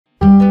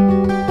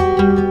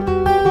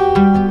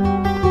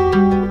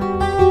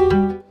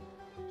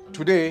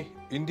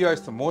India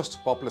is the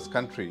most populous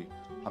country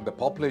and the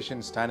population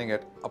is standing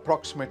at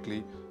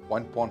approximately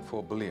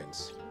 1.4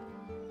 billions.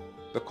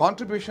 The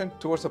contribution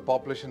towards the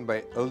population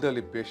by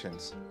elderly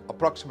patients,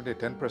 approximately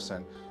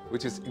 10%,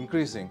 which is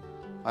increasing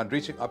and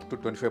reaching up to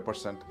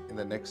 25% in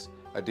the next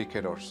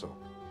decade or so.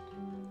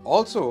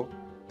 Also,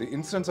 the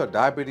incidence of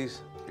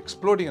diabetes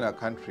exploding in our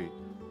country,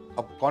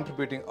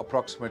 contributing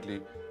approximately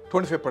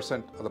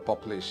 25% of the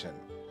population,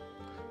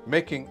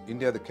 making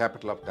India the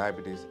capital of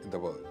diabetes in the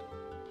world.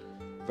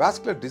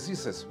 Vascular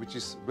diseases, which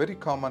is very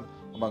common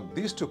among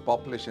these two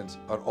populations,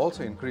 are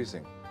also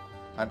increasing.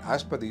 And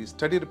as per the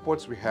study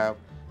reports, we have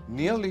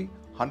nearly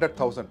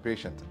 100,000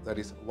 patients, that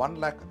is 1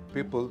 lakh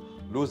people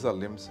lose their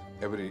limbs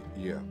every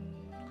year.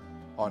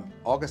 On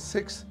August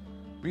 6,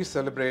 we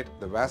celebrate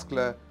the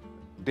Vascular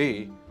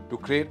Day to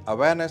create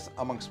awareness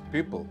amongst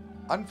people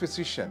and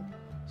physicians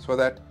so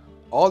that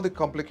all the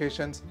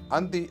complications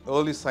and the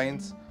early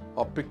signs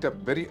are picked up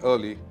very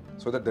early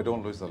so that they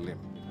don't lose their limb.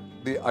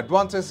 The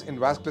advances in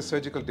vascular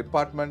surgical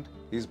department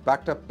is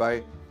backed up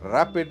by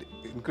rapid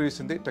increase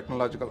in the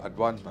technological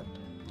advancement.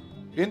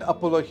 In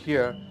Apollo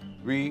here,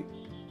 we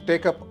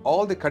take up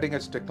all the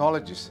cutting-edge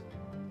technologies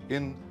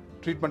in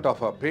treatment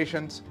of our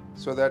patients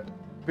so that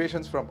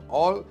patients from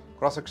all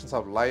cross-sections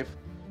of life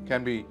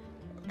can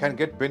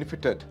get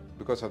benefited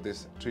because of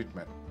this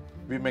treatment.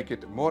 We make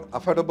it more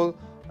affordable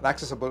and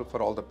accessible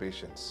for all the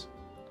patients.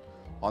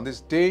 On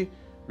this day,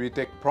 we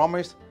take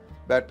promise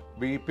that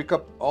we pick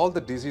up all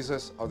the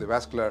diseases of the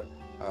vascular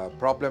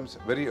problems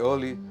very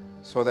early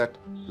so that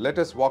let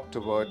us walk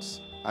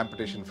towards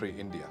amputation-free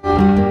India.